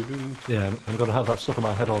is. Yeah, I'm gonna have that stuck in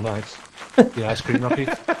my head all night. The ice cream rocky.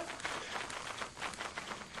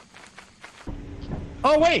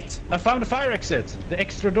 Oh wait! I found the fire exit. The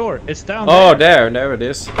extra door. It's down Oh, there. there it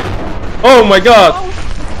is. Oh my god!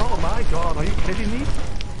 Oh my god, are you kidding me?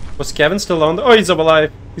 Was Kevin still on there? Oh, he's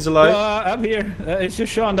alive. He's alive. I'm here. It's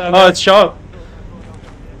just Sean down Oh, there. it's Sean.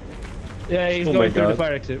 Yeah, he's Oh my going through the God.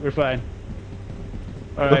 fire exit. We're fine.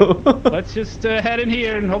 Alright, let's just head in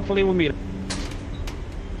here and hopefully we'll meet him.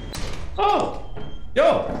 Oh!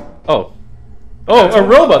 Yo! Oh. Oh, a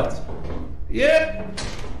robot. Yeah!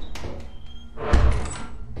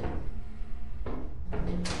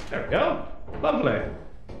 There we go. Lovely.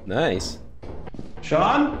 Nice.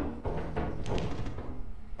 Sean?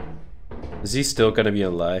 Is he still gonna be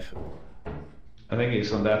alive? I think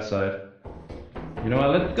he's on that side. You know what?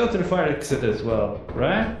 Let's go to the fire exit as well,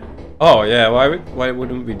 right? Oh yeah, why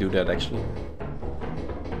wouldn't we do that actually?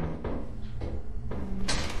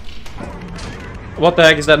 What the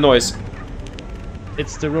heck is that noise?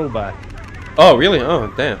 It's the robot. Oh really?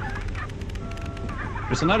 Oh damn.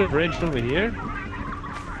 There's another bridge over here.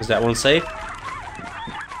 Is that one safe?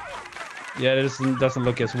 Yeah, it doesn't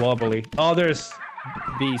look as wobbly. Oh, there's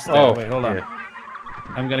bees there. Oh, wait, hold on. yeah.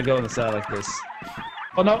 I'm gonna go on the side like this.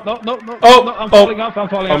 Oh no, no, no, no! Oh, no, I'm falling off. I'm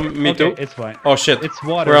falling off. Me okay, too. It's fine. Oh shit. It's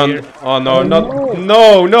water We're on. here. Oh no, Oh, not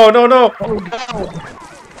no. no. Oh god!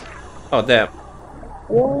 Oh damn.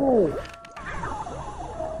 Whoa!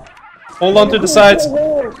 Hold on to the sides.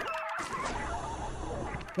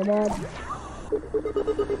 Come on.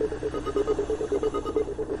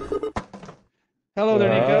 Hello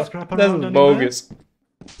there, Nico. That's bogus.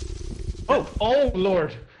 Oh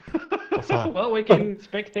lord! Well, we can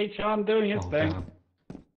spectate Sean doing his thing.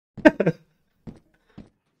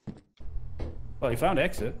 Well, he found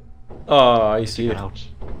exit. Oh, I see it. Out.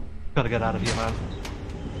 Gotta get out of here, man.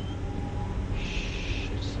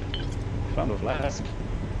 Shit. Found a flask.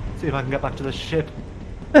 See if I can get back to the ship.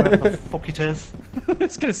 Wherever the fuck it is.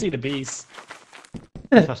 It's gonna see the bees.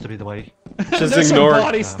 This has to be the way. Just There's ignore some it.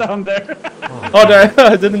 bodies down there. Oh, there!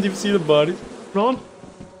 I didn't even see the bodies. Run!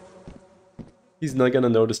 He's not gonna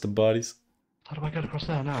notice the bodies. How do I get across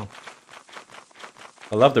there now?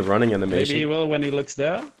 I love the running Maybe he animation. will when he looks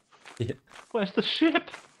down. Yeah. Where's the ship?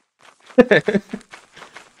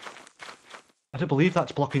 I don't believe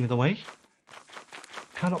that's blocking the way.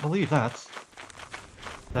 Cannot believe that.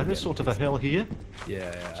 There is sort of a hill here,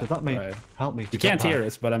 Yeah. so that may help me. You can't hear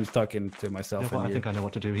us, but I'm talking to Yeah, myself. but and I you. think I know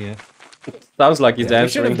what to do here. Sounds like he's We should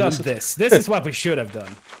answering. have done this. This is what we should have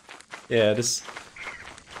done. Yeah, this.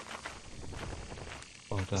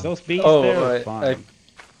 Oh damn. Those bees Oh, there are I fine.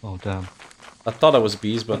 Oh damn. thought it was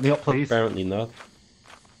bees, but Let me up, please. apparently not.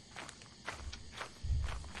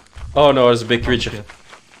 Oh no, there's a big creature. Shit.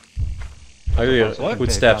 I hear What?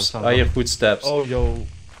 footsteps. Okay, I hear footsteps. Oh, yo.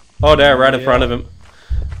 Oh, there, right in Yeah. front of him.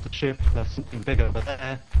 The ship, there's something big over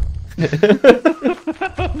there.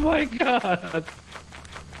 Oh my god.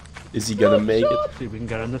 Is he gonna make it? See if we can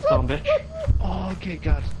get in this dumb bitch. Oh, okay,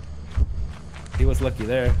 god. He was lucky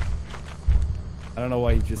there. I don't know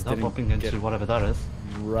why he just Not didn't bumping get into whatever that is.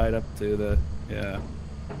 right up to the... Yeah.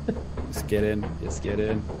 Just get in. Just get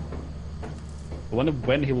in. I wonder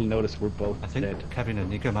when he will notice we're both I think dead. Kevin and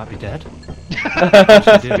Nico might be dead.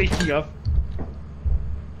 Speaking of...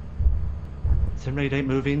 xinRade ain't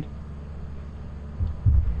moving.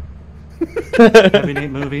 Kevin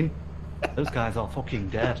ain't moving. Those guys are fucking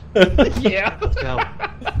dead. Yeah. Let's go.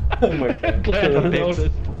 Oh my god. Glad I Bits.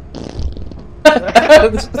 noticed.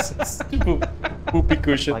 Poopy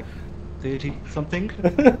cushion. Like 30 something.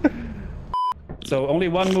 So only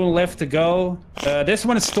one moon left to go. This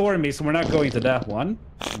one is stormy, so we're not going to that one.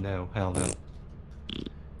 No, hell no.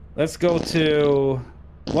 Let's go to...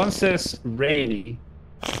 One says rainy.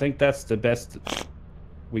 I think that's the best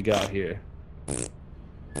we got here.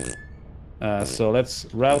 So let's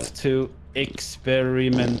route to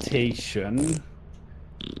experimentation.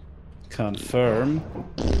 Confirm.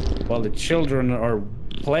 While the children are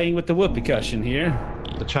playing with the whoopee cushion here.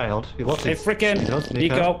 The child. He loves Hey, it. frickin' He does,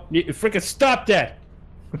 Nico, you frickin' stop that!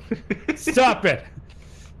 Stop it!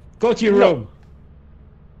 Go to your room.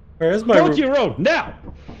 Where's my Go room? to your room now.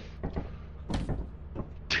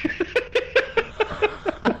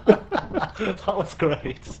 That was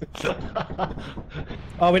great.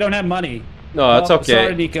 Oh, we don't have money. No, it's Oh, okay.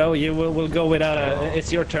 Sorry, Nico. You will go without a.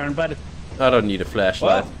 It's your turn, but I don't need a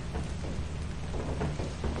flashlight. what?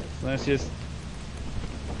 Let's just.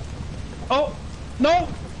 Oh no!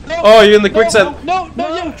 No! Oh, you're in the quicksand. No!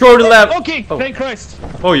 You Throw the lamp. Okay, Oh. thank Christ.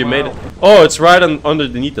 Oh, you made it. Oh, it's right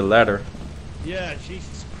underneath the ladder. Yeah,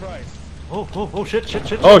 Jesus Christ. Oh, shit.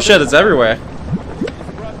 Oh shit, it's everywhere.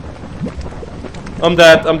 I'm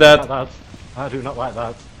dead. I'm Like dead. that. I do not like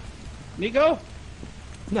that. Nico?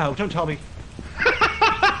 No, don't tell me.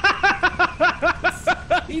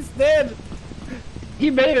 He's dead. He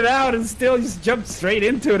made it out and still just jumped straight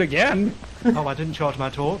into it again. Oh, I didn't charge my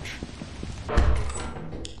torch.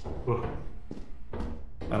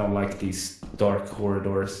 I don't like these dark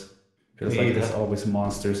corridors. Feels Me like either. there's always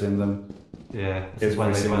monsters in them. Yeah, Every this is why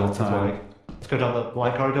they single dwell, time. that's why. Let's go down the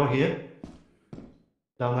white corridor here.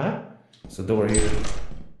 Down there? There's a door here.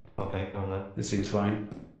 Okay, down there. This seems fine.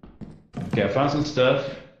 Okay, I found some stuff.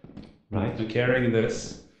 Right. I'm carrying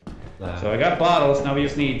this. There. So I got bottles, now we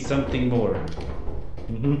just need something more.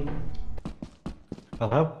 Mm-hmm.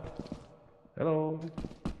 Hello? Hello.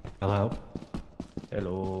 Hello?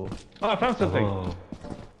 Hello. Oh, I found something. Oh.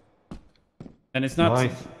 And it's not...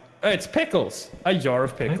 Nice. Oh, it's pickles. A jar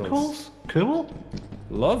of pickles. Pickles? Cool.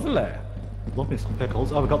 Lovely. Love me some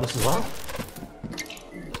pickles. Oh, we got this as well.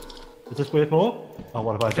 Is this worth more? Oh,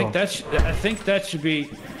 what have I done? I think that should be...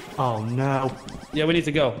 Oh, no. Yeah, we need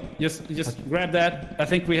to go. Just grab that. I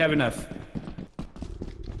think we have enough.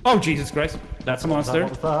 Oh, Jesus Christ. That's a monster. What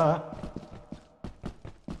was that?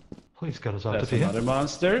 Please get us out That's of here. another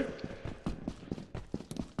monster.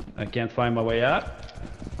 I can't find my way out.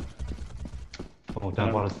 Oh,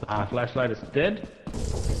 damn, what is My that? flashlight is dead.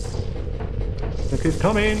 Look who's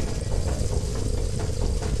coming!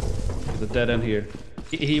 There's a dead end here.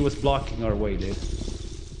 He was blocking our way, dude.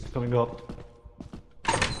 Coming up.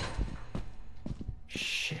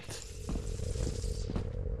 Shit.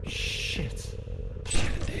 Shit.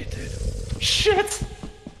 Shit!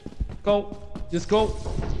 Go. Just go.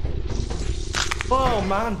 Oh,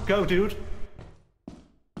 man. Go, dude.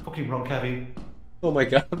 Fucking wrong, Kevin. Oh my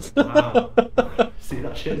god. Wow. See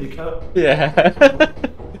that shit, Nico? Yeah.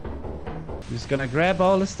 Just gonna grab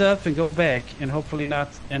all the stuff and go back and hopefully not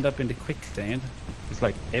end up in the quicksand. It's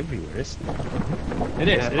like everywhere, isn't it? It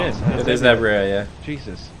is, Yeah, it is. It is everywhere, yeah.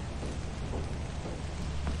 Jesus.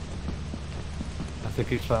 I think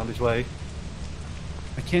he's found his way.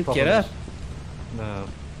 I can't Problem get up. is- No.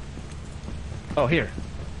 Oh, here.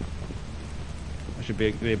 I should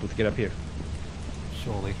be able to get up here.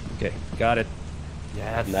 Surely. Okay, got it.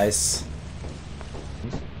 Yes. Nice.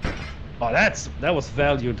 Oh, that was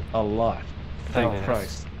valued a lot. Thank yes.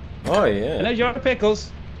 Christ. Oh And yeah. there's your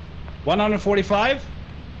pickles. 145?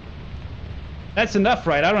 That's enough,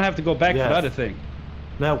 right? I don't have to go back Yes. for the other thing.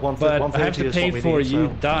 No, But I have 130 to is pay what we for need, you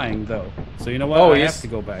so- dying, though. So you know what? Oh, I yes. have to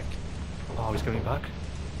go back. Oh, he's going back?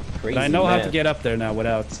 Crazy, But I know how man. to get up there now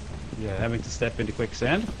without Yeah. having to step into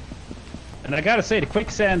quicksand. And I gotta say, the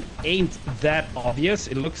quicksand ain't that obvious.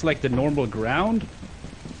 It looks like the normal ground.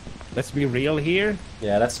 Let's be real here.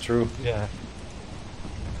 Yeah, that's true. Yeah.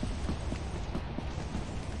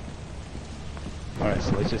 Alright,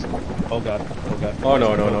 so let's just... Oh god, oh god. Oh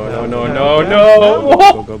no no no no no no, no Go,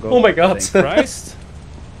 no! go, go. Oh my god! Thank Christ.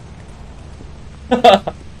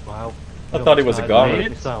 Wow. I thought he was a goner.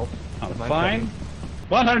 Made it. I'm fine.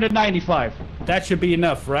 195. That should be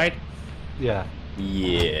enough, right? Yeah.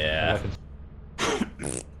 Yeah.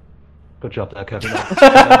 Good job there, Kevin.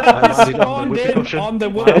 I landed on the Spawned whoopee in cushion. on the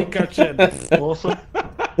whoopee cushion. Awesome.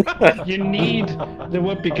 You need the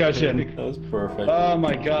whoopee cushion. That was perfect. Oh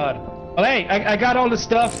my god. Well, hey, I got all the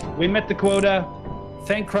stuff. We met the quota.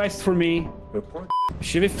 Thank Christ for me.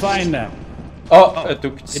 Should be fine now. Oh, it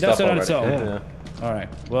took It stuff does it on its already. own. Yeah. Alright,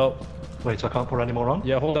 well, Wait, so I can't put any more on?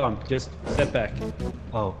 yeah, hold on. Just step back.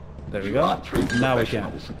 Oh. There we go. Now we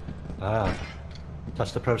can. Ah.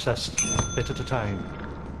 That's the process. Bit at a time.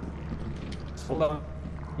 Hold on.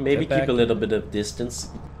 Maybe Step keep a back. little bit of distance.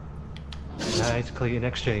 Right, clean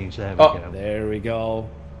exchange. There we Oh. go. There we go.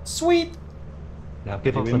 Sweet. Now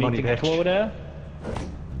give Did up we the meet money, the bitch. quota?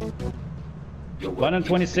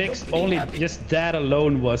 126. Only just that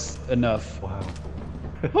alone was enough. Wow.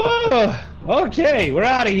 Oh, okay, we're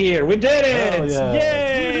out of here. We did it! Hell yeah.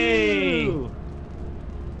 Yay! Woo!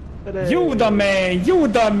 You the man! You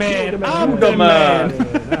the man! the I'm man. the man!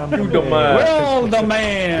 I'm You the man. We're all the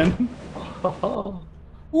man!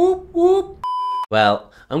 Whoop whoop.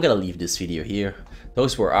 Well, I'm gonna leave this video here.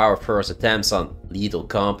 Those were our first attempts on Lethal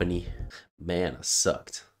Company. Man, I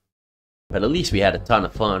sucked. But at least we had a ton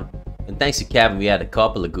of fun. And thanks to Kevin, we had a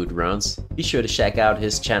couple of good runs. Be sure to check out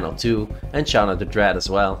his channel too, and Shauna the Dread as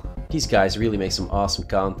well. These guys really make some awesome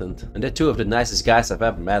content, and they're two of the nicest guys I've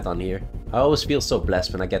ever met on here. I always feel so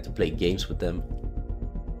blessed when I get to play games with them.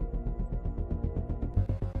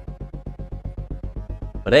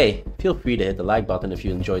 But hey, feel free to hit the like button if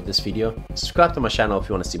you enjoyed this video. Subscribe to my channel if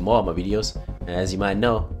you want to see more of my videos. And as you might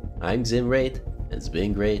know, I'm xinRade, and it's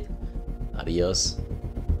been great. Adios.